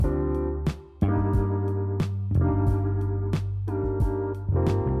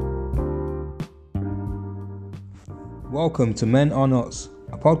Welcome to Men Are Nots,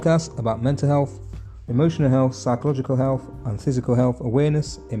 a podcast about mental health, emotional health, psychological health, and physical health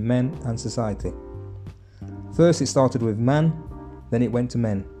awareness in men and society. First, it started with man, then it went to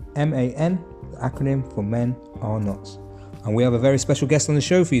men. MAN, the acronym for Men Are Nots. And we have a very special guest on the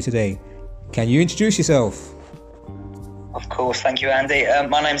show for you today. Can you introduce yourself? Of course, thank you, Andy.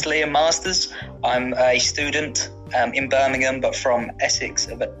 My name's Liam Masters. I'm a student in Birmingham, but from Essex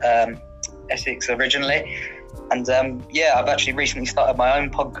originally. And I've actually recently started my own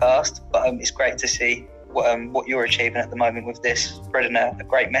podcast, but it's great to see what you're achieving at the moment with this, spreading a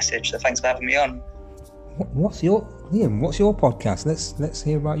great message. So thanks for having me on. What's your podcast? Let's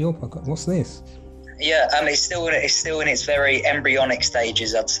hear about your podcast. What's this? Yeah, it's still in its very embryonic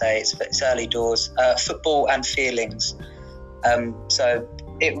stages, I'd say. It's early doors. Football and feelings. So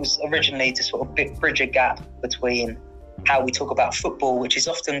it was originally to sort of bridge a gap between how we talk about football, which is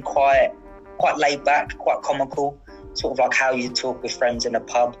often quite laid back, quite comical, sort of like how you talk with friends in a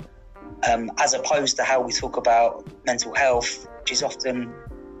pub, as opposed to how we talk about mental health, which is often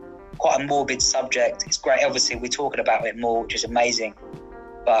quite a morbid subject. It's great, obviously, we're talking about it more, which is amazing.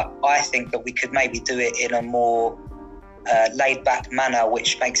 But I think that we could maybe do it in a more laid-back manner,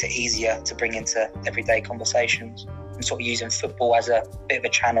 which makes it easier to bring into everyday conversations, and sort of using football as a bit of a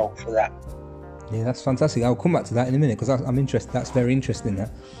channel for that. Yeah, that's fantastic. I'll come back to that in a minute because I'm interested. That's very interesting.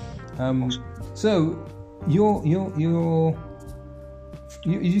 That. So, you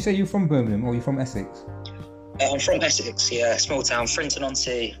say you're from Birmingham or you're from Essex? I'm from Essex, yeah, small town,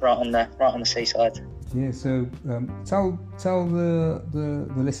 Frinton-on-Sea, right on the seaside. Yeah, so tell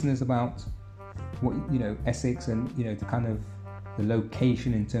the listeners about what Essex and the kind of the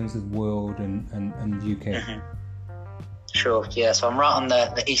location in terms of world and UK. Mm-hmm. Sure, yeah. So I'm right on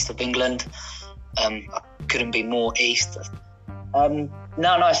the east of England. I couldn't be more east.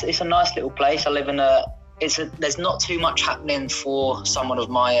 It's a nice little place. I live in there's not too much happening for someone of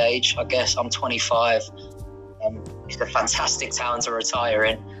my age. I guess I'm 25. It's a fantastic town to retire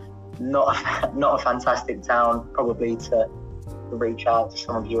in. Not a fantastic town probably to reach out to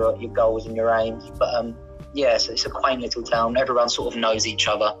some of your goals and your aims. But so it's a quaint little town. Everyone sort of knows each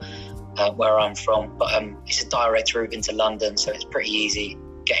other where I'm from. But it's a direct route into London, so it's pretty easy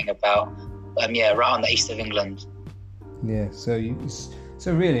getting about. Right on the east of England. Yeah, so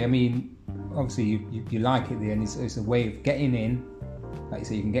really, I mean, obviously you like it there, and it's a way of getting in. Like you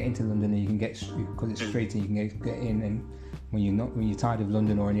say, you can get into London, and you can get, because it's straight, and you can get in, and when you're tired of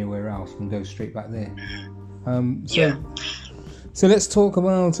London or anywhere else, you can go straight back there. So let's talk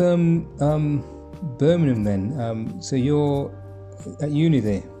about Birmingham then. So you're at uni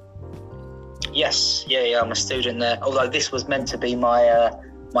there? Yes, yeah, I'm a student there. Although this was meant to be my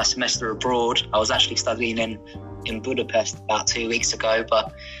semester abroad. I was actually studying in Budapest about 2 weeks ago,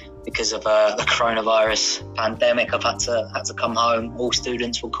 but because of the coronavirus pandemic, I've had to come home. All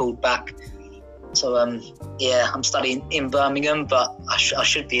students were called back. So I'm studying in Birmingham, but I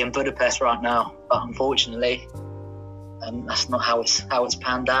should be in Budapest right now. But unfortunately, that's not how it's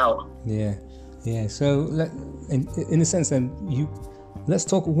panned out. Yeah. So in a sense, then let's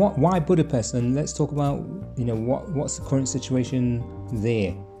talk why Budapest, and let's talk about what's the current situation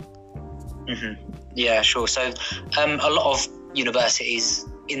there. Mm-hmm. Yeah, sure. So a lot of universities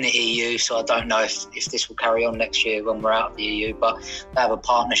in the EU, so I don't know if this will carry on next year when we're out of the EU, but they have a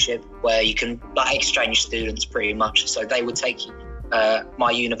partnership where you can exchange students pretty much. So they would take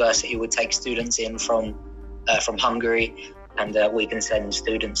my university would take students in from Hungary, and we can send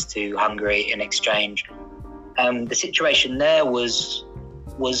students to Hungary in exchange. The situation there was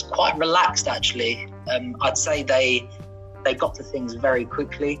quite relaxed, actually. I'd say they got to things very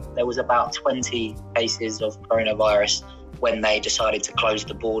quickly. There was about 20 cases of coronavirus when they decided to close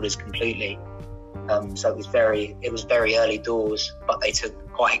the borders completely. So it was very early doors, but they took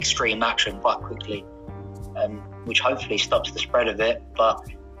quite extreme action quite quickly, which hopefully stops the spread of it. But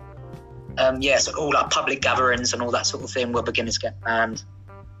so all that public gatherings and all that sort of thing were beginning to get banned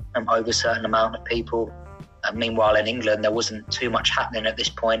over a certain amount of people. Meanwhile, in England, there wasn't too much happening at this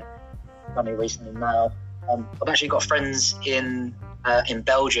point. Only recently now. I've actually got friends in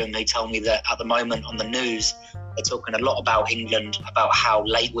Belgium who tell me that at the moment on the news they're talking a lot about England, about how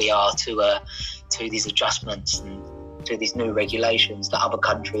late we are to these adjustments and to these new regulations that other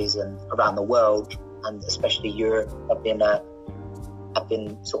countries and around the world, and especially Europe, have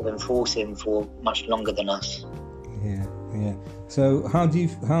been sort of enforcing for much longer than us. Yeah. So how do you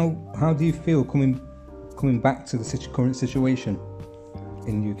feel coming back to the current situation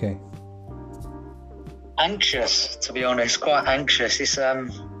in the UK? Anxious, to be honest, quite anxious. It's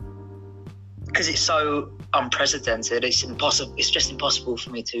because it's so unprecedented. It's just impossible for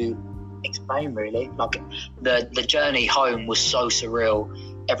me to explain really. Like the journey home was so surreal.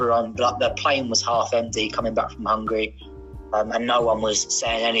 Everyone, like the plane was half empty coming back from Hungary, and no one was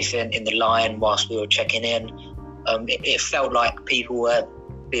saying anything in the line whilst we were checking in. It felt like people were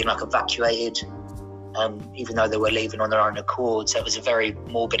being like evacuated, even though they were leaving on their own accord. So it was a very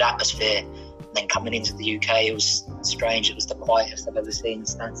morbid atmosphere. And then coming into the UK, it was strange. It was the quietest I've ever seen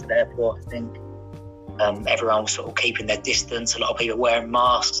Stansted Airport, I think. Everyone was sort of keeping their distance. A lot of people wearing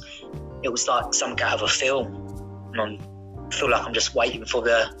masks. It was like something out of a film. And I feel like I'm just waiting for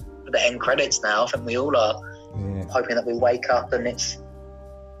the end credits now. I think we all are. Yeah. Hoping that we wake up and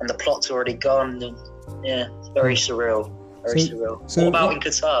the plot's already gone. And, yeah, it's very surreal. Very surreal. So what about in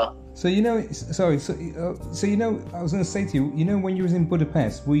Qatar? So so you know, I was going to say to you, you know, when you was in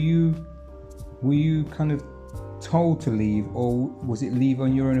Budapest, were you kind of told to leave, or was it leave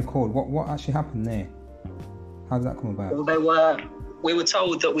on your own accord? What actually happened there? How did that come about? Well, we were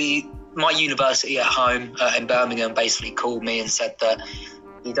told that my university at home in Birmingham basically called me and said that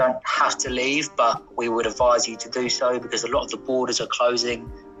you don't have to leave, but we would advise you to do so because a lot of the borders are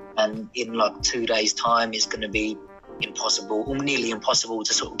closing, and in like 2 days' time it's going to be impossible, or nearly impossible,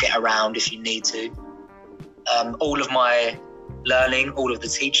 to sort of get around if you need to. All of my learning, all of the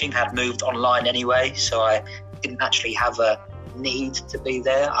teaching had moved online anyway, so I didn't actually have a need to be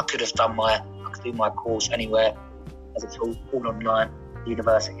there. I could do my course anywhere, as it's all online. The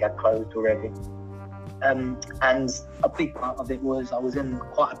university had closed already. And a big part of it was I was in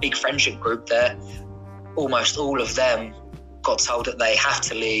quite a big friendship group there. Almost all of them got told that they have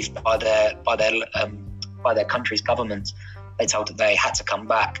to leave by their country's government. They told that they had to come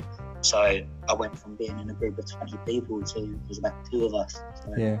back. So I went from being in a group of 20 people to there's about 2 of us.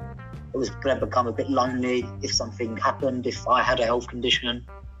 So yeah, it was going to become a bit lonely if something happened, if I had a health condition.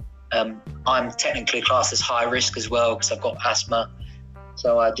 I'm technically classed as high risk as well because I've got asthma.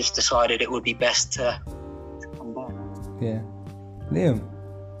 So I just decided it would be best to come back. Yeah. Liam,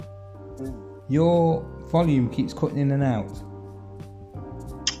 your volume keeps cutting in and out.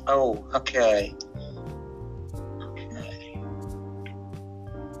 Oh, okay.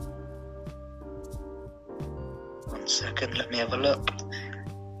 One second, let me have a look.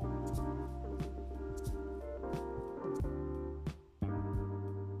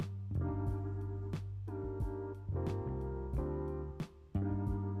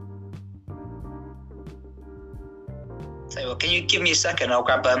 Well, can you give me a second? I'll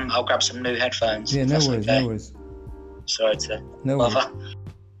grab some new headphones. Yeah, no worries. Sorry to bother.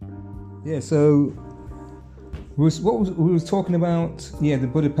 Yeah, so we was talking about the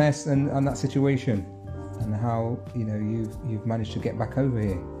Budapest and that situation, and how you've managed to get back over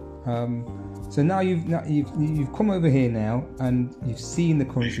here. So now you've come over here now, and you've seen the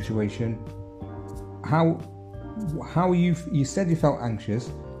current situation. How you said you felt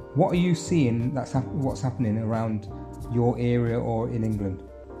anxious. What are you seeing what's happening around your area or in England?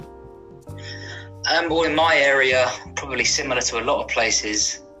 Well, in my area, probably similar to a lot of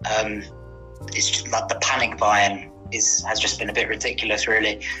places, it's just like the panic buying has just been a bit ridiculous,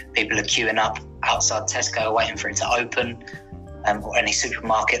 really. People are queuing up outside Tesco waiting for it to open, or any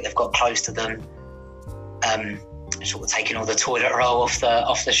supermarket they've got close to them. Sort of taking all the toilet roll off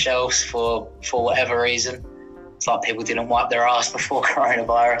the shelves for whatever reason. It's like people didn't wipe their ass before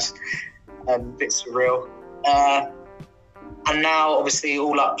coronavirus. A bit surreal. And now, obviously,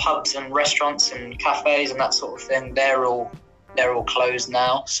 all like pubs and restaurants and cafes and that sort of thing, they're all closed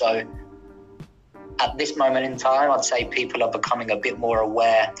now. So at this moment in time, I'd say people are becoming a bit more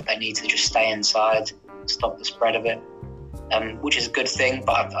aware that they need to just stay inside, stop the spread of it, which is a good thing.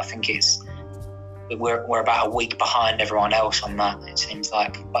 But I think we're about a week behind everyone else on that, it seems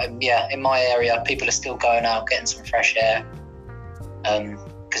like. But yeah, in my area, people are still going out, getting some fresh air,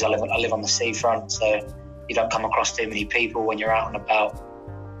 because I live on the seafront, so you don't come across too many people when you're out and about.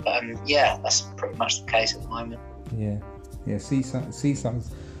 But yeah, that's pretty much the case at the moment. Yeah.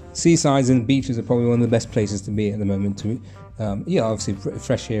 Seasides and beaches are probably one of the best places to be at the moment. Obviously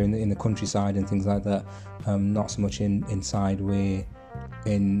fresh air in the countryside and things like that. Not so much inside where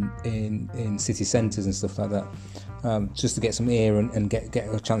in city centres and stuff like that. Just to get some air and get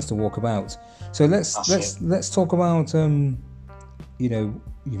a chance to walk about. So let's talk about your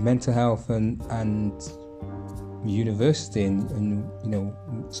mental health and university and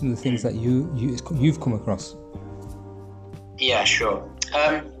some of the things that you've come across. Yeah, sure.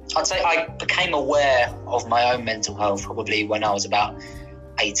 I'd say I became aware of my own mental health probably when I was about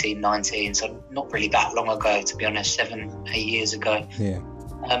 18, 19, so not really that long ago, to be honest, 7-8 years ago. Yeah.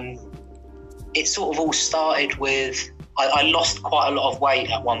 It sort of all started with I lost quite a lot of weight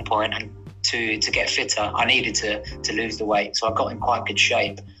at one point, and to get fitter I needed to lose the weight, so I got in quite good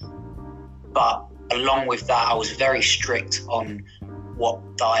shape. But along with that, I was very strict on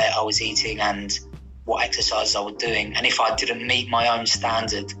what diet I was eating and what exercises I was doing. And if I didn't meet my own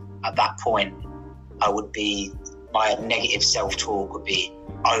standard at that point, my negative self-talk would be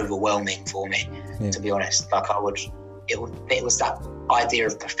overwhelming for me, to be honest. Like it was that idea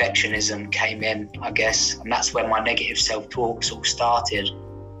of perfectionism came in, I guess. And that's when my negative self-talk sort of started.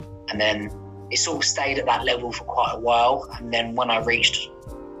 And then it sort of stayed at that level for quite a while. And then when I reached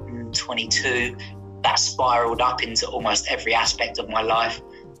 22, that spiraled up into almost every aspect of my life.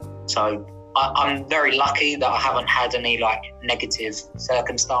 So I'm very lucky that I haven't had any like negative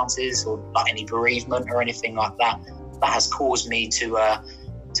circumstances or like any bereavement or anything like that has caused me to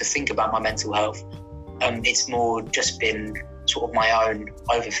think about my mental health. It's more just been sort of my own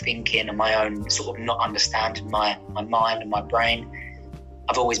overthinking and my own sort of not understanding my mind and my brain.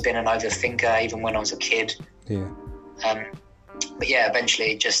 I've always been an overthinker, even when I was a kid. Yeah. But yeah,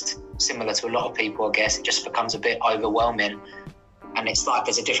 eventually, just similar to a lot of people, I guess, it just becomes a bit overwhelming. And it's like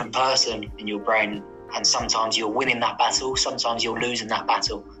there's a different person in your brain. And sometimes you're winning that battle, sometimes you're losing that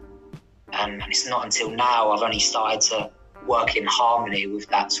battle. And it's not until now I've only started to work in harmony with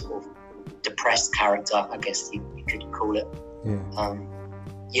that sort of depressed character, I guess you could call it.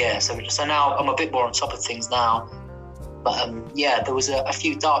 Yeah. So now I'm a bit more on top of things now. But there was a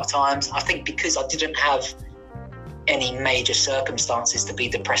few dark times. I think because I didn't have any major circumstances to be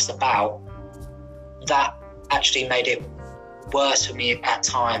depressed about, that actually made it worse for me at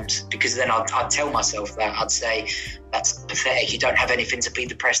times, because then I'd tell myself that. I'd say, that's pathetic, you don't have anything to be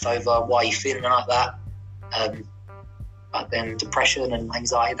depressed over, why are you feeling like that? But then depression and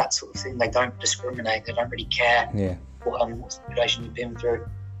anxiety, that sort of thing, they don't discriminate, they don't really care what situation you've been through.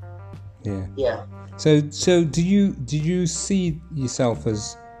 Yeah. So did you see yourself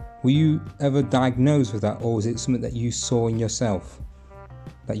as, were you ever diagnosed with that, or was it something that you saw in yourself?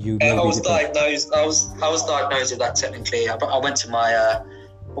 That you I was diagnosed. I was diagnosed with that technically. I went to my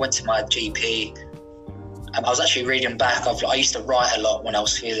GP. I was actually reading back. I used to write a lot when I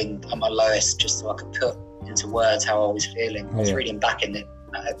was feeling at my lowest, just so I could put into words how I was feeling. I was reading back in it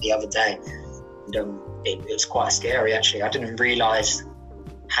the other day, and it was quite scary actually. I didn't realise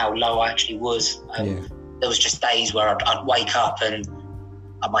how low I actually was. There was just days where I'd wake up and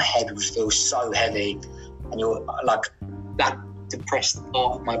my head would feel so heavy, and you're like, that depressed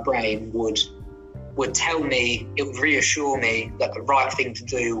part of my brain would tell me, it would reassure me that the right thing to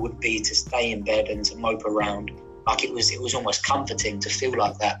do would be to stay in bed and to mope around. Like it was almost comforting to feel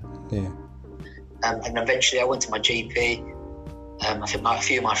like that. And eventually I went to my GP. I think a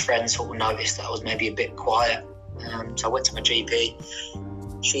few of my friends sort of noticed that I was maybe a bit quiet. So I went to my GP.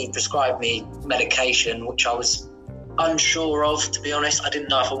 She prescribed me medication, which I was unsure of, to be honest. I didn't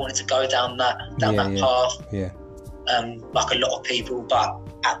know if I wanted to go down that path. Like a lot of people, but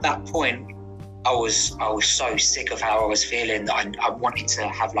at that point I was so sick of how I was feeling that I wanted to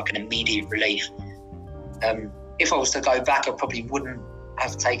have like an immediate relief. If I was to go back, I probably wouldn't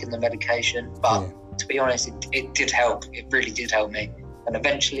have taken the medication, but to be honest, it did help. It really did help me. And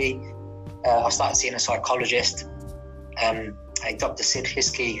eventually I started seeing a psychologist, Dr. Sid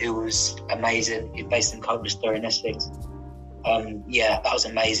Hiskey, who was amazing. He's based in Colchester in Essex. That was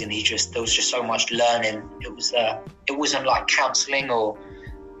amazing. There was just so much learning. It wasn't like counselling or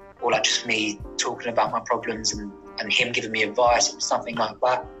like just me talking about my problems and him giving me advice. It was something like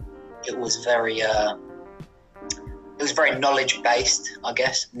that. It was very knowledge based, I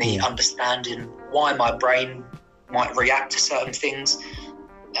guess. Me understanding why my brain might react to certain things,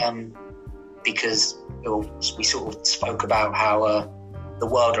 because we sort of spoke about how the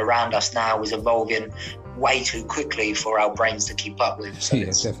world around us now is evolving way too quickly for our brains to keep up with. So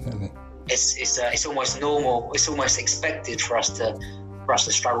definitely. It's almost normal. It's almost expected for us to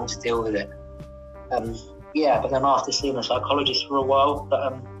struggle to deal with it. But then after seeing a psychologist for a while,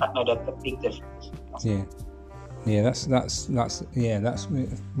 that made a big difference. That's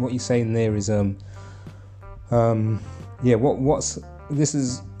what you're saying there is this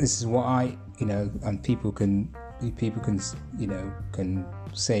is what I, and people can can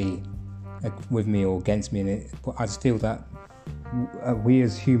say with me or against me in it, but I just feel that we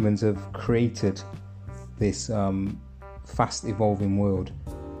as humans have created this fast evolving world,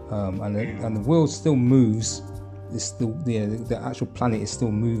 and the world still moves. It's still the actual planet is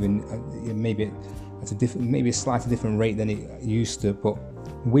still moving, maybe at a slightly different rate than it used to, but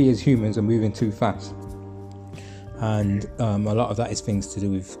we as humans are moving too fast, and a lot of that is things to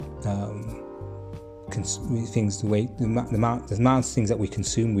do with the amount of things that we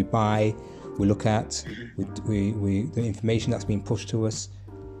consume, we buy, we look at, the information that's being pushed to us,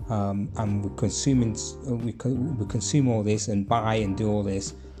 and we consume all this and buy and do all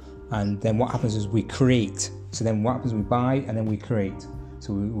this, And then what happens is we create. So then what happens, we buy and then we create.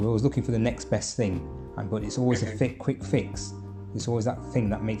 So we're always looking for the next best thing, but it's always a quick fix. It's always that thing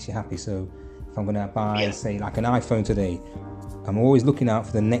that makes you happy. So if I'm going to buy, say, like an iPhone today, I'm always looking out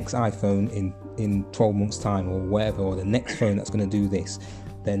for the next iPhone in 12 months' time or whatever, or the next phone that's going to do this.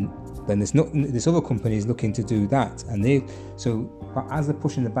 Then this other company is looking to do that, but as they're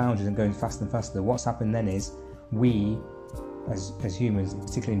pushing the boundaries and going faster and faster, what's happened then is we, as humans,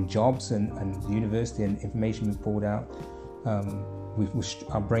 particularly in jobs and university and information we've poured out,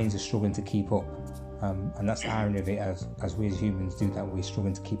 our brains are struggling to keep up, and that's the irony of it. As we as humans do that, we're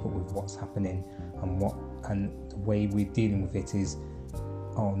struggling to keep up with what's happening, and the way we're dealing with it is,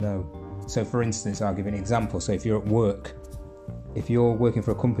 oh no. So for instance, I'll give you an example. So if you're at work, if you're working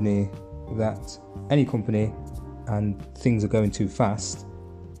for a company, any company, and things are going too fast,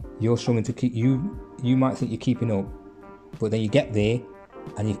 you're struggling to keep. You might think you're keeping up, but then you get there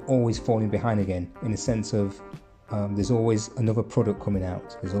and you're always falling behind again, in the sense of there's always another product coming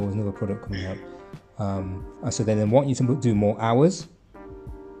out. And so then they want you to do more hours,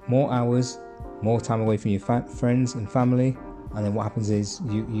 more time away from your friends and family. And then what happens is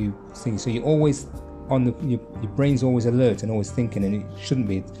you think, so you're always your brain's always alert and always thinking, and it shouldn't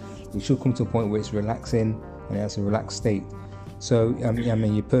be. It should come to a point where it's relaxing and it's a relaxed state. So I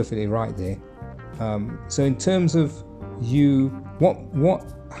mean, you're perfectly right there. So in terms of you,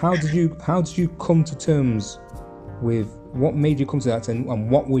 how did you come to terms with what made you come to that, and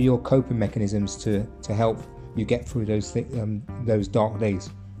what were your coping mechanisms to help you get through those dark days?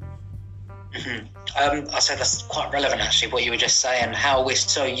 I said that's quite relevant, actually, what you were just saying, how we're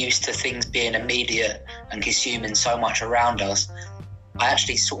so used to things being immediate and consuming so much around us. I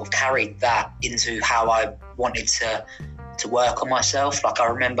actually sort of carried that into how I wanted to work on myself. Like, I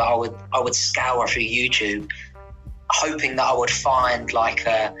remember I would scour through YouTube, hoping that I would find like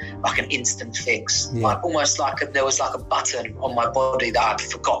an instant fix, like almost like there was like a button on my body that I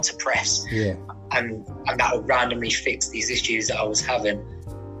forgot to press, and that would randomly fix these issues that I was having.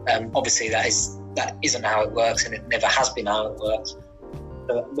 Obviously, that isn't how it works, and it never has been how it works.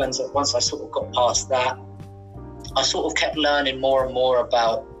 But once I sort of got past that, I sort of kept learning more and more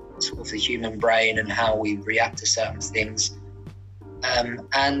about sort of the human brain and how we react to certain things.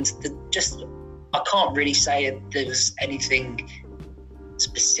 I can't really say there was anything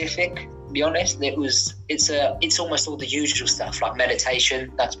specific, to be honest. It's almost all the usual stuff, like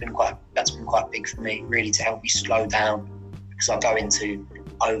meditation. That's been quite big for me, really, to help me slow down, because I go into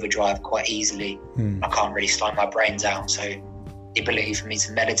overdrive quite easily. I can't really slow my brains down, so the ability for me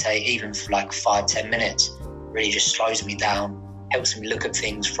to meditate, even for like 5-10 minutes, really just slows me down, helps me look at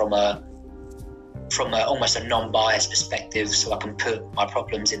things from a almost a non-biased perspective, so I can put my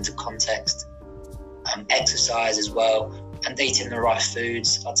problems into context. Exercise as well, and eating the right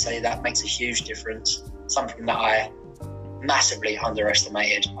foods, I'd say that makes a huge difference. Something that I massively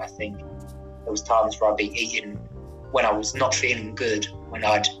underestimated. I think there was times where I'd be eating when I was not feeling good, when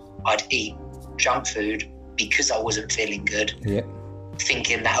I'd eat junk food because I wasn't feeling good,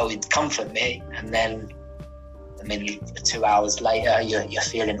 thinking that it would comfort me, and then 2 hours later you're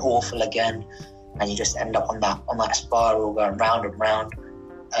feeling awful again, and you just end up on that spiral going round and round.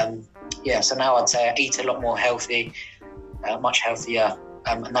 So now I'd say I eat a lot more healthy, much healthier,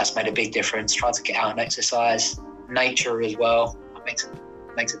 and that's made a big difference. Try to get out and exercise. Nature as well, it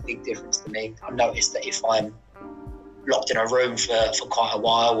makes a big difference to me. I've noticed that if I'm locked in a room for quite a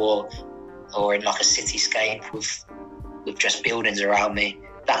while, or in like a cityscape with just buildings around me,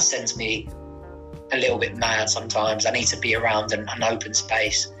 that sends me a little bit mad sometimes. I need to be around an open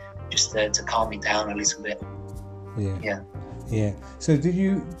space just to calm me down a little bit. Yeah. So did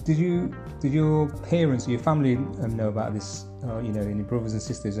your parents, your family know about this? And your brothers and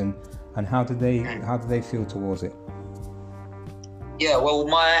sisters, and how did they feel towards it? Yeah. Well,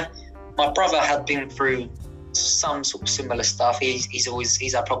 my brother had been through some sort of similar stuff.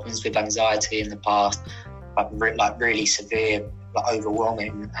 He's had problems with anxiety in the past, like really severe, like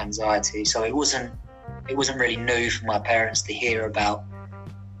overwhelming anxiety. So it wasn't really new for my parents to hear about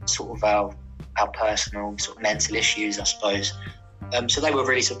sort of our personal sort of mental issues, I suppose. So they were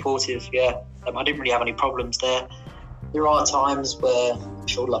really supportive. I didn't really have any problems there. There are times where, I'm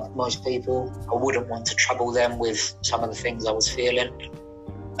sure like most people, I wouldn't want to trouble them with some of the things I was feeling.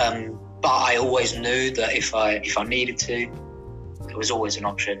 But I always knew that if I needed to, there was always an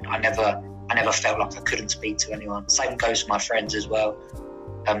option. I never felt like I couldn't speak to anyone. Same goes for my friends as well.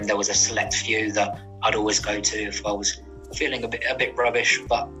 There was a select few that I'd always go to if I was feeling a bit rubbish,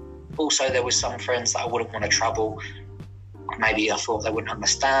 but also there was some friends that I wouldn't want to trouble. Maybe I thought they wouldn't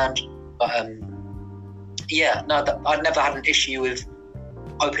understand, but I never had an issue with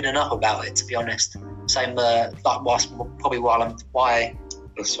opening up about it, to be honest. Same like probably why I'm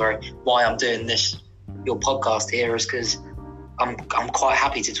doing this, your podcast here, is because I'm quite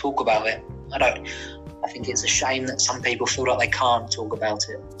happy to talk about it. I think it's a shame that some people feel like they can't talk about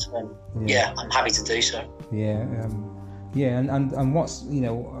it. So, I'm happy to do so. And what's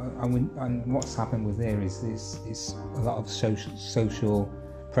and what's happened with there is a lot of social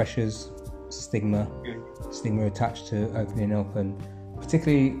pressures, stigma attached to opening up, and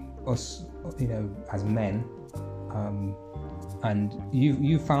particularly us, as men. And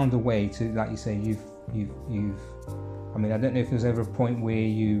you found a way to, like you say, you've. I mean, I don't know if there's ever a point where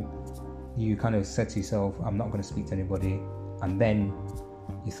you kind of said to yourself, I'm not going to speak to anybody, and then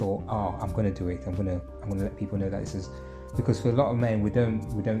you thought, I'm going to do it. I'm going to let people know that this is, because for a lot of men we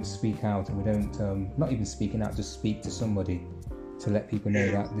don't speak out, and we don't not even speaking out, just speak to somebody to let people know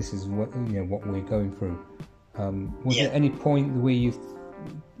that this is what we're going through. Was there any point where you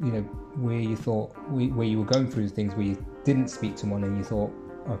thought where you were going through things where you didn't speak to one and you thought,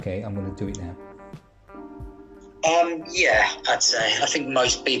 okay, I'm going to do it now? I'd say. I think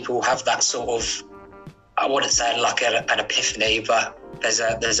most people have that sort of, I wouldn't say like an epiphany, but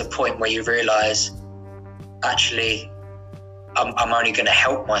there's a point where you realise, actually, I'm only going to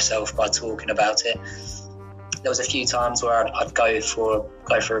help myself by talking about it. There was a few times where I'd go for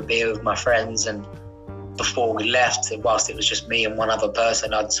a beer with my friends, and before we left, whilst it was just me and one other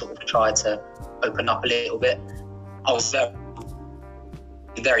person, I'd sort of try to open up a little bit. I was very,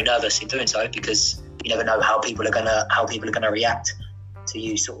 very nervous in doing so, because you never know how people are gonna react to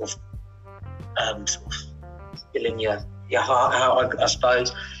you sort of spilling your heart out, I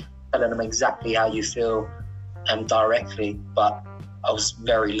suppose, telling them exactly how you feel directly. But I was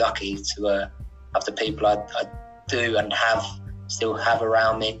very lucky to have the people I do and still have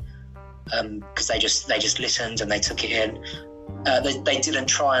around me, because they just listened and they took it in. They didn't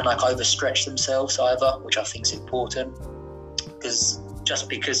try and like overstretch themselves either, which I think is important, because just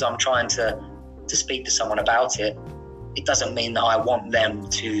because I'm trying to speak to someone about it, it doesn't mean that I want them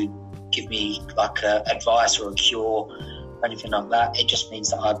to give me like advice or a cure or anything like that. It just means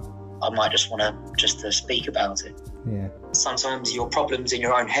that I might just want to speak about it. Yeah. Sometimes your problems in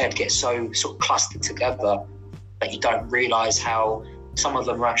your own head get so sort of clustered together that you don't realise how some of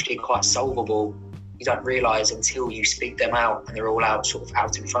them are actually quite solvable. You don't realise until you speak them out and they're all out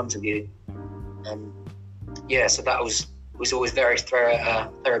in front of you. So that was always very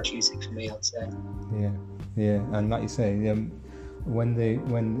therapeutic for me, I'd say. Yeah, and like you say,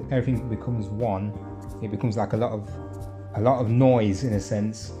 when everything becomes one, it becomes like a lot of noise in a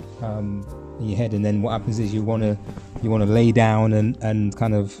sense in your head, and then what happens is you want to lay down and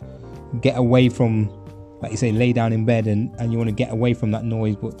kind of get away from, like you say, lay down in bed and you want to get away from that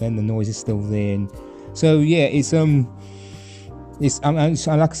noise, but then the noise is still there. And so it's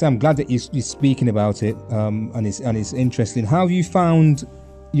like I say, I'm glad that you're speaking about it, and it's interesting. How have you found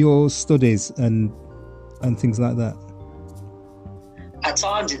your studies and things like that? At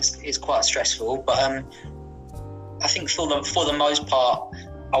times it's quite stressful, but I think for the most part,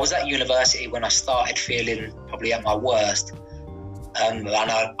 I was at university when I started feeling probably at my worst, and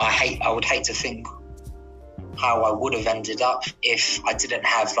I would hate to think how I would have ended up if I didn't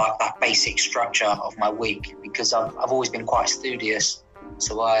have like that basic structure of my week, because I've always been quite studious,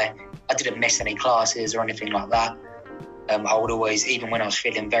 so I didn't miss any classes or anything like that. I would always, even when I was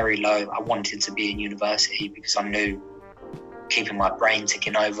feeling very low, I wanted to be in university, because I knew keeping my brain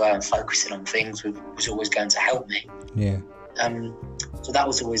ticking over and focusing on things was always going to help me. Yeah. So that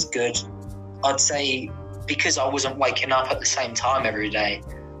was always good. I'd say because I wasn't waking up at the same time every day,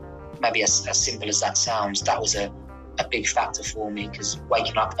 maybe as simple as that sounds, that was a big factor for me, because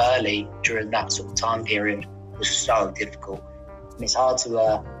waking up early during that sort of time period was so difficult. And it's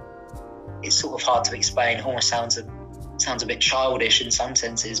sort of hard to explain. It almost sounds a bit childish in some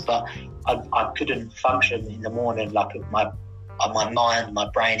senses, but I couldn't function in the morning. Like my mind, my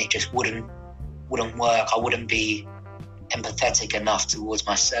brain, it just wouldn't work. I wouldn't be empathetic enough towards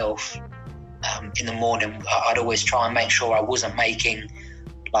myself. In the morning, I'd always try and make sure I wasn't making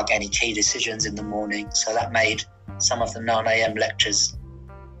like any key decisions in the morning. So that made some of the 9 a.m. lectures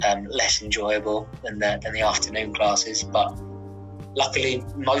less enjoyable than the afternoon classes. But luckily,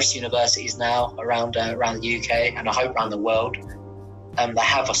 most universities now around the UK, and I hope around the world, they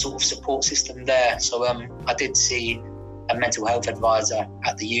have a sort of support system there. So I did see a mental health advisor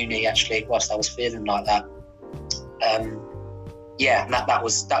at the uni actually whilst I was feeling like that. And that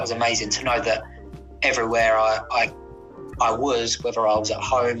was amazing to know that everywhere I was, whether I was at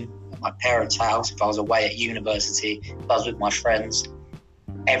home, at my parents' house, if I was away at university, if I was with my friends,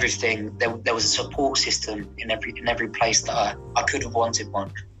 everything. There was a support system in every place that I could have wanted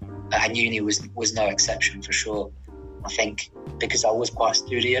one, and uni was no exception for sure. I think because I was quite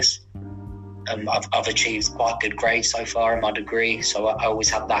studious, I've achieved quite good grades so far in my degree, so I always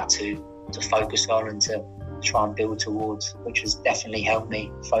had that to focus on and to try and build towards, which has definitely helped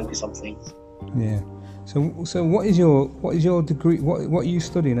me focus on things. Yeah. So what is your degree? What are you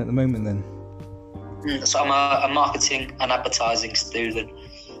studying at the moment then? So I'm a marketing and advertising student.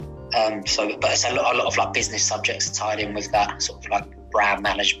 But it's a lot of like business subjects tied in with that, sort of like brand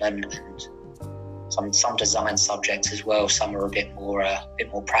management and some design subjects as well. Some are a bit more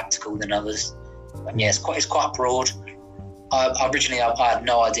practical than others. And yeah, it's quite broad. I originally had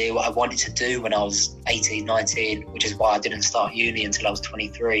no idea what I wanted to do when I was 18, 19, which is why I didn't start uni until I was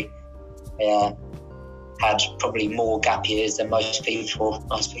 23. Had probably more gap years than most people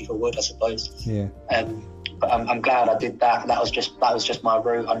would, I suppose. Yeah. But I'm glad I did that. That was just my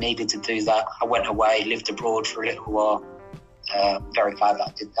route. I needed to do that. I went away, lived abroad for a little while. Very glad that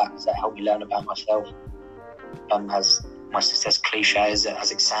I did that because that helped me learn about myself. As cliche as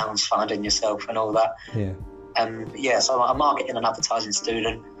it sounds, finding yourself and all that. Yeah. So I'm a marketing and advertising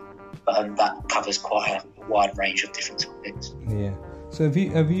student, but that covers quite a wide range of different topics. Yeah. So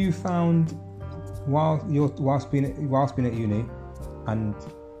have you found whilst being at uni and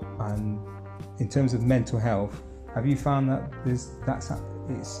in terms of mental health, have you found that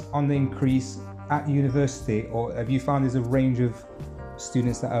it's on the increase at university, or have you found there's a range of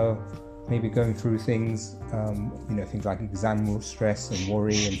students that are maybe going through things, things like exam stress and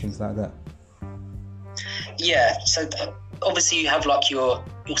worry and things like that? Yeah, so obviously you have like your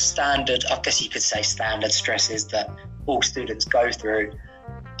standard, I guess you could say standard stresses that all students go through.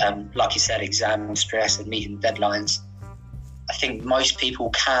 Like you said, exam stress and meeting deadlines. I think most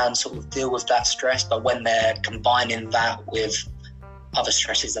people can sort of deal with that stress, but when they're combining that with other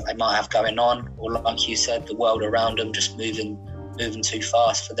stresses that they might have going on, or like you said, the world around them just moving too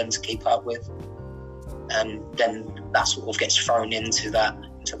fast for them to keep up with, then that sort of gets thrown into that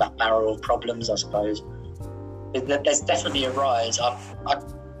barrel of problems, I suppose. There's definitely a rise. I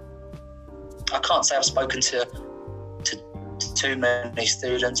can't say I've spoken to too many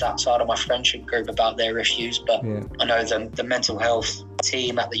students outside of my friendship group about their issues, but yeah. I know the mental health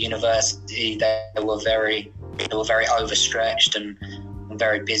team at the university, they were very overstretched and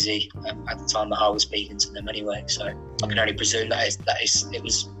very busy at the time that I was speaking to them anyway. So I can only presume it's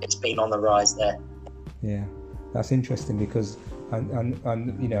been on the rise there. Yeah, that's interesting because and I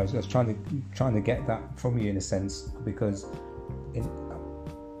was trying to get that from you in a sense, because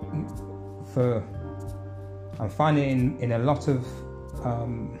I'm finding in a lot of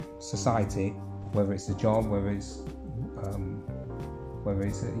society, whether it's a job, whether it's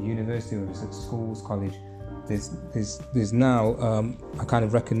at university, whether it's at schools, college, there's now a kind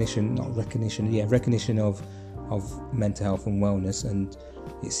of recognition of mental health and wellness, and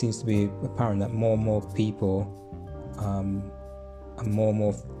it seems to be apparent that more and more people are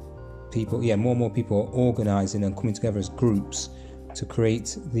organising and coming together as groups to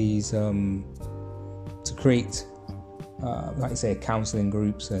create these like you say, counselling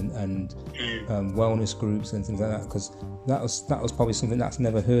groups and wellness groups and things like that, because that was probably something that's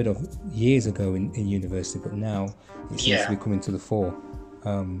never heard of years ago in university, but now it seems to be coming to the fore.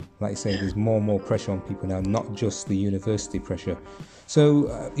 Like you say, there's more and more pressure on people now, not just the university pressure. So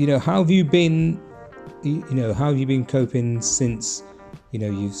how have you been coping since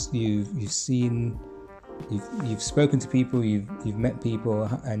you've seen, you've spoken to people, you've met people,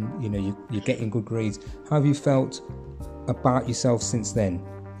 and you're getting good grades? How have you felt about yourself since then?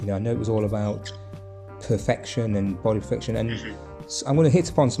 I know it was all about perfection and body perfection, and I'm going to hit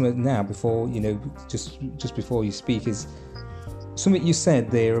upon something now before just before you speak, is something you said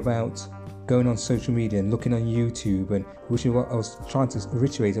there about going on social media and looking on YouTube, and which is what I was trying to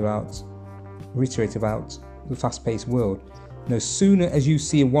reiterate about the fast-paced world. No sooner as you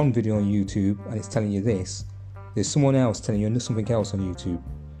see one video on YouTube and it's telling you this, there's someone else telling you something else on YouTube.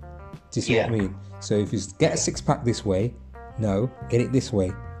 Do you see what I mean? So if you get a six-pack this way, no, get it this way.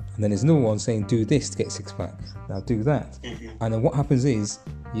 And then there's another one saying, do this to get a six-pack. Now do that. And then what happens is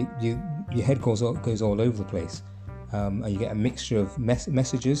your head goes all over the place. And you get a mixture of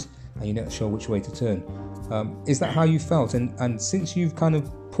messages, and you're not sure which way to turn. Is that how you felt? And since you've kind of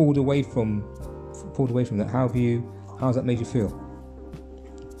pulled away from that, how's that made you feel?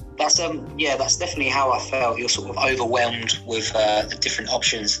 That's that's definitely how I felt. You're sort of overwhelmed with the different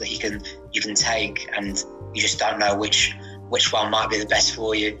options that you can take, and you just don't know which one might be the best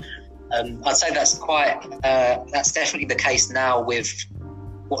for you. I'd say that's definitely the case now with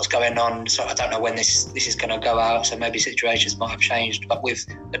what's going on. So I don't know when this is going to go out. So maybe situations might have changed. But with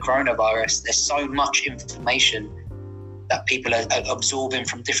the coronavirus, there's so much information that people are absorbing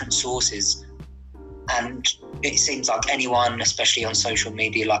from different sources. And it seems like anyone, especially on social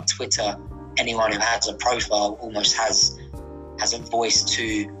media like Twitter, anyone who has a profile almost has a voice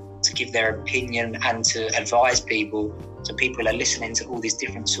to give their opinion and to advise people. So people are listening to all these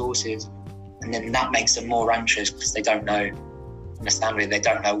different sources, and then that makes them more anxious because they don't know, understandably, they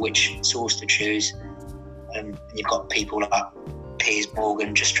don't know which source to choose. And you've got people like Piers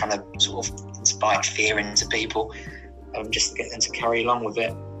Morgan just trying to sort of inspire fear into people, just to get them to carry along with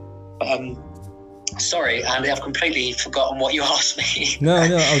it. But, sorry, Andy, I've completely forgotten what you asked me. No,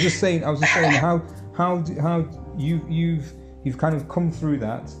 I was just saying how you've kind of come through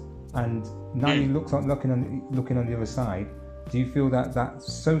that, and now you're looking on the other side. Do you feel that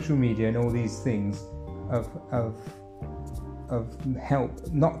social media and all these things have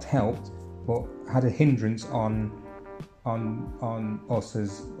not helped, but had a hindrance on us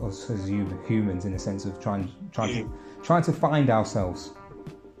as humans, in a sense of trying to find ourselves?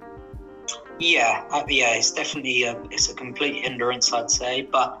 Yeah, it's definitely it's a complete hindrance, I'd say,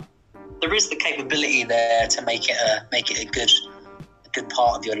 but there is the capability there to make it a good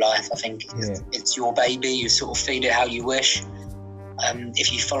part of your life. I think it's your baby. You sort of feed it how you wish.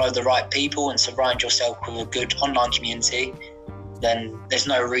 If you follow the right people and surround yourself with a good online community, then there's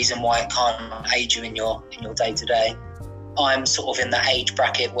no reason why it can't aid you in your day to day. I'm sort of in the age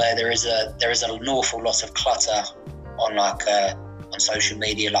bracket where there is an awful lot of clutter on social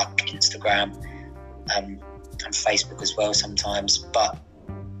media, like Instagram and Facebook as well sometimes. But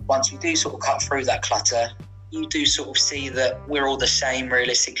once you do sort of cut through that clutter, you do sort of see that we're all the same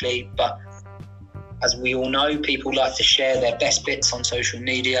realistically. But as we all know, people like to share their best bits on social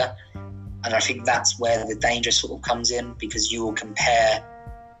media, and I think that's where the danger sort of comes in, because you will compare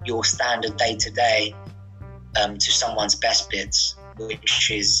your standard day to day to someone's best bits,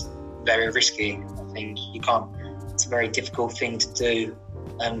 which is very risky. I think you can't. It's a very difficult thing to do.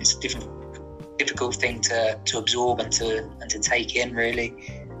 It's a difficult thing to absorb and to take in, really,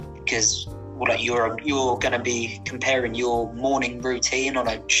 because you're going to be comparing your morning routine on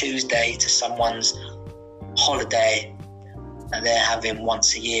a Tuesday to someone's holiday that they're having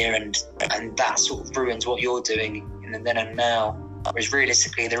once a year, and that sort of ruins what you're doing in the then and now. Whereas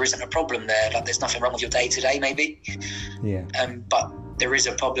realistically, there isn't a problem there. Like, there's nothing wrong with your day to day, maybe. Yeah. But there is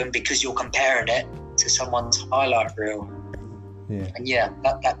a problem because you're comparing it to someone's highlight reel. Yeah. And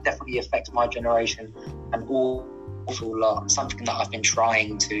that definitely affects my generation an awful lot. Something that I've been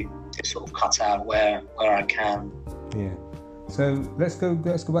trying to sort of cut out where I can. Yeah. So let's go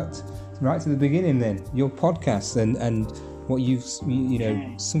back right to the beginning then. Your podcast and what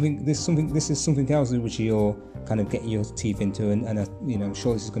this is something else which you're kind of getting your teeth into, and I'm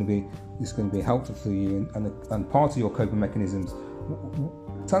sure this is going to be helpful for you and part of your coping mechanisms.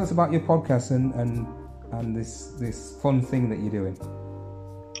 Tell us about your podcast and this fun thing that you're doing.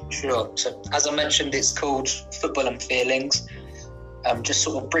 Sure. So as I mentioned, it's called Football and Feelings. Just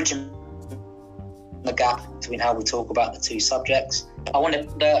sort of bridging the gap between how we talk about the two subjects.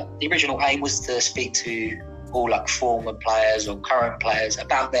 The original aim was to speak to all like former players or current players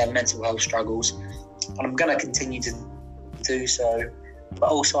about their mental health struggles, and I'm going to continue to do so. But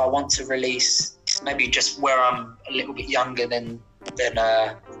also I want to release maybe just where I'm a little bit younger than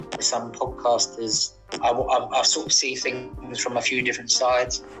some podcasters. I sort of see things from a few different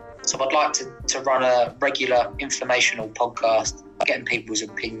sides. So I'd like to run a regular informational podcast, getting people's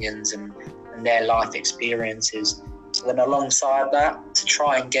opinions and their life experiences. So then alongside that, to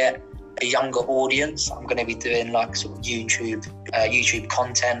try and get a younger audience, I'm going to be doing like sort of YouTube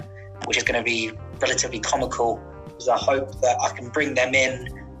content, which is going to be relatively comical, because I hope that I can bring them in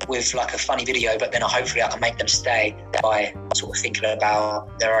with like a funny video, but then hopefully I can make them stay by sort of thinking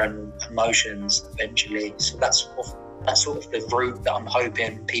about their own emotions eventually. So that's sort of the route that I'm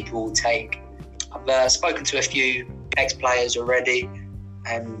hoping people will take. I've spoken to a few ex-players already,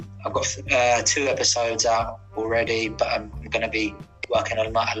 and I've got 2 episodes out already, but I'm going to be working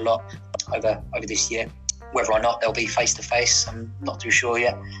on that a lot over this year. Whether or not they'll be face-to-face, I'm not too sure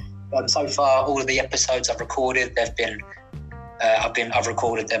yet. So far, all of the episodes I've recorded, I've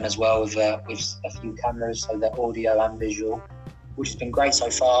recorded them as well with a few cameras, so they're audio and visual, which has been great so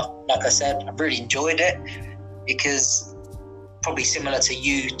far. Like I said, I've really enjoyed it, because probably similar to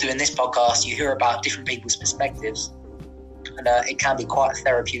you doing this podcast, you hear about different people's perspectives, and it can be quite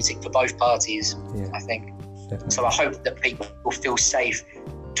therapeutic for both parties, I think. Definitely. So I hope that people will feel safe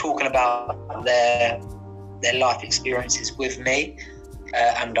talking about their life experiences with me,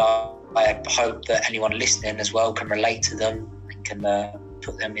 and I hope that anyone listening as well can relate to them and can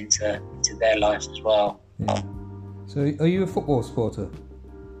put them into their lives as well. Yeah. So, are you a football supporter?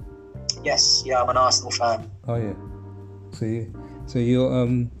 Yes, yeah, I'm an Arsenal fan. Oh yeah. So you're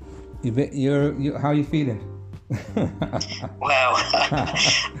how are you feeling? Well,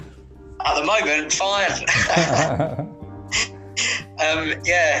 at the moment, fine.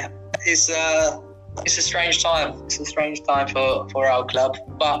 Yeah, it's a strange time. It's a strange time for our club,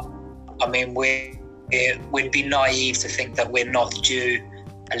 but I mean, we'd be naive to think that we're not due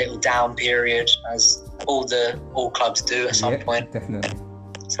a little down period, as all clubs do at some point. Definitely.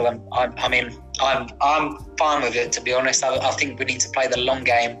 So I'm fine with it, to be honest. I think we need to play the long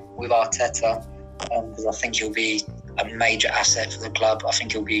game with Arteta, because I think he'll be a major asset for the club. I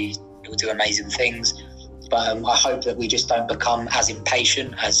think he'll do amazing things, but I hope that we just don't become as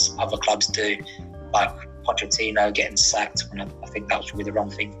impatient as other clubs do, like Pochettino getting sacked. When I think that would be the wrong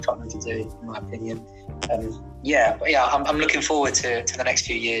thing for Tottenham to do, in my opinion. I'm looking forward to the next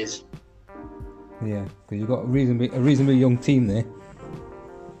few years. Yeah, because you've got a reasonably young team there.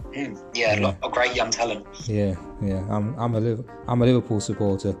 A great young talent. Yeah. I'm a Liverpool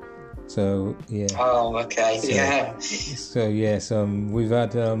supporter, so yeah. Oh, okay. So yes, we've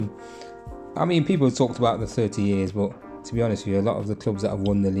had. I mean, people have talked about the 30 years, but to be honest with you, a lot of the clubs that have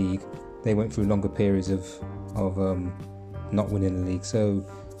won the league, they went through longer periods of not winning the league. So,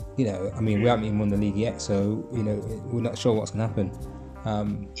 we haven't even won the league yet, so we're not sure what's going to happen.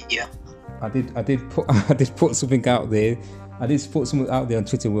 I did put something out there. I did put something out there on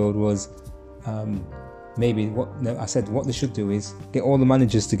Twitter World was I said what they should do is get all the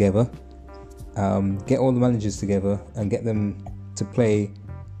managers together, and get them to play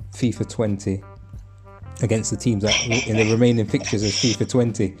FIFA 20 against the teams that in the remaining fixtures of FIFA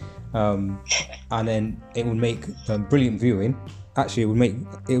 20, and then it would make brilliant viewing. Actually, it would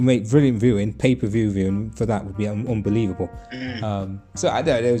make brilliant viewing. Pay-per-view viewing for that would be unbelievable. So I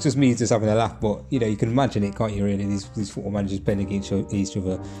don't know. It was just me just having a laugh, but you can imagine it, can't you? Really, these football managers playing against each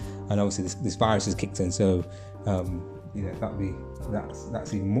other, and obviously this virus has kicked in. So that's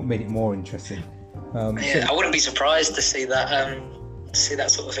even made it more interesting. I wouldn't be surprised to see that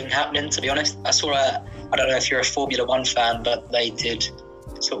sort of thing happening. To be honest, I saw I don't know if you're a Formula One fan, but they did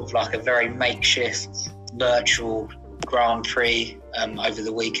sort of like a very makeshift virtual Grand Prix over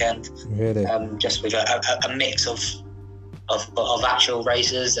the weekend. Really? Just with a mix of actual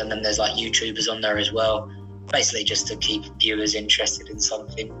racers, and then there's like YouTubers on there as well, basically just to keep viewers interested in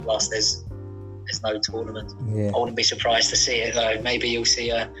something whilst there's no tournament. I wouldn't be surprised to see it though. Maybe you'll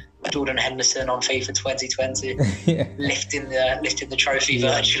see Jordan Henderson on FIFA 2020 lifting the trophy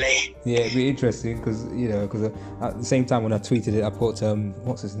virtually. Yeah, it'd be interesting because at the same time when I tweeted it, I put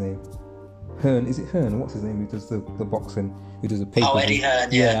what's his name, Hearn. Is it Hearn? What's his name? Who does the boxing? Who does the paper? Oh, Eddie Hearn.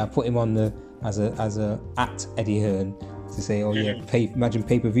 Yeah, I put him on the as a at Eddie Hearn to say, imagine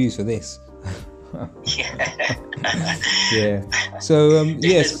pay-per-views for this. Yeah. So if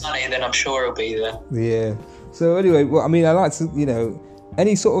there's money, then I'm sure it'll be there. Yeah. So anyway, well, I mean, I like to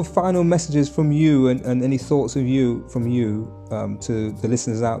any sort of final messages from you and any thoughts from you to the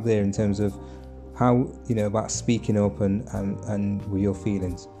listeners out there in terms of how about speaking up and with your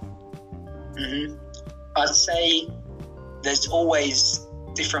feelings. I'd say there's always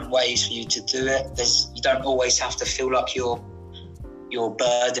different ways for you to do it. You don't always have to feel like you're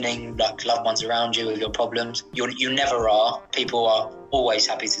burdening like loved ones around you with your problems. You never are. People are always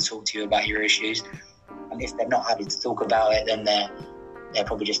happy to talk to you about your issues, and if they're not happy to talk about it, then they're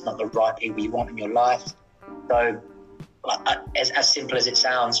probably just not the right people you want in your life. So, as simple as it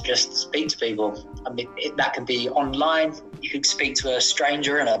sounds, just speak to people. I mean, that can be online. You could speak to a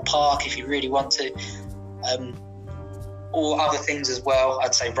stranger in a park if you really want to, or other things as well.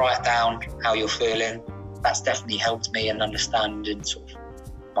 I'd say write down how you're feeling. That's definitely helped me in understanding sort of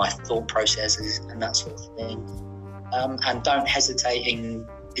my thought processes and that sort of thing. And don't hesitate in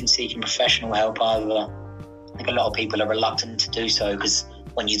seeking professional help either. I think a lot of people are reluctant to do so because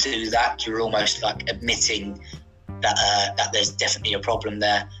when you do that, you're almost like admitting that there's definitely a problem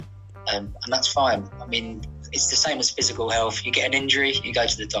there. And that's fine. I mean, it's the same as physical health. You get an injury, you go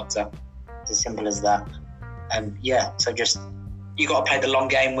to the doctor. It's as simple as that. So just you got to play the long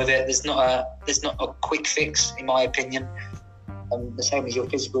game with it. There's not a quick fix, in my opinion. The same as your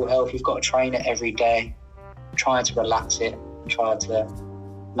physical health, you've got to train it every day, trying to relax it, and try to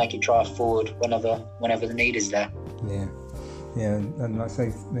make it drive forward whenever the need is there. Yeah, and like I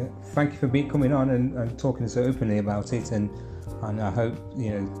say, thank you for coming on and talking so openly about it, and I hope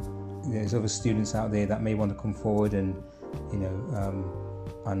there's other students out there that may want to come forward and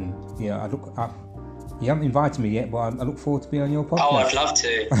You haven't invited me yet, but I look forward to being on your podcast. Oh, I'd love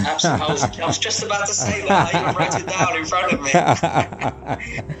to. Absolutely. I was just about to say that. I even wrote it down in front of me.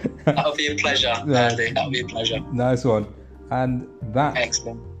 That'll be a pleasure, Andy. That'll be a pleasure. Nice one. And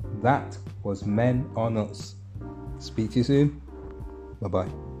excellent. That was Men Are Nuts. Speak to you soon.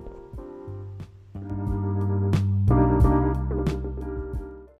 Bye-bye.